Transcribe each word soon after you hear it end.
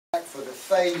contract for the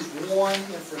Phase 1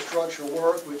 infrastructure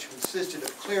work, which consisted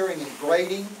of clearing and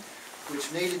grading,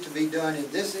 which needed to be done in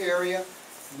this area,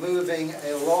 moving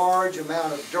a large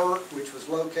amount of dirt, which was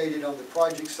located on the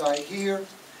project site here,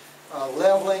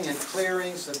 leveling and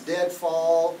clearing some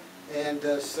deadfall and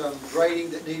some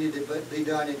grading that needed to be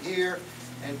done in here,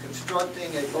 and constructing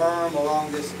a berm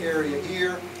along this area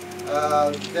here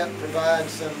that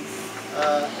provides some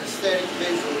aesthetic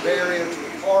visual barrier to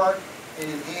the park and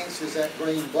enhances that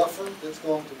green buffer that's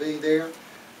going to be there.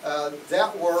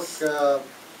 That work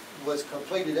was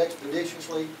completed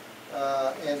expeditiously,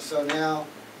 and so now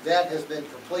that has been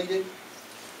completed.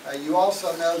 You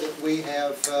also know that we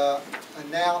have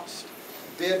announced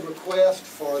bid request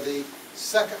for the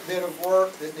second bit of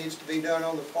work that needs to be done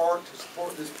on the park to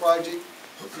support this project.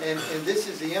 And this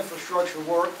is the infrastructure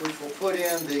work which will put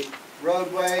in the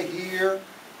roadway here.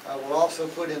 We'll also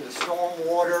put in the storm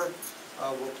water.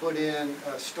 We'll put in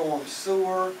storm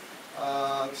sewer,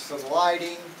 some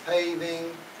lighting,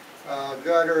 paving,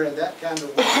 gutter, and that kind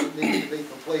of work that needs to be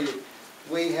completed.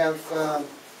 We have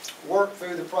worked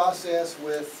through the process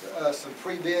with some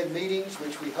pre-bid meetings,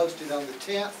 which we hosted on the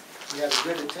 10th. We had a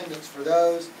good attendance for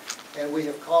those, and we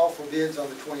have called for bids on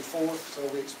the 24th, so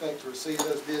we expect to receive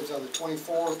those bids on the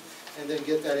 24th and then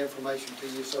get that information to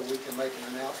you so we can make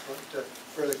an announcement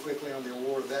fairly quickly on the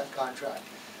award of that contract.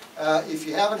 If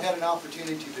you haven't had an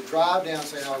opportunity to drive down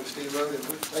St. Augustine Road and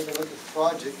take a look at the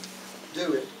project,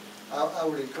 do it. I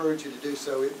would encourage you to do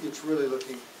so. It's really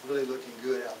looking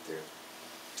good out there.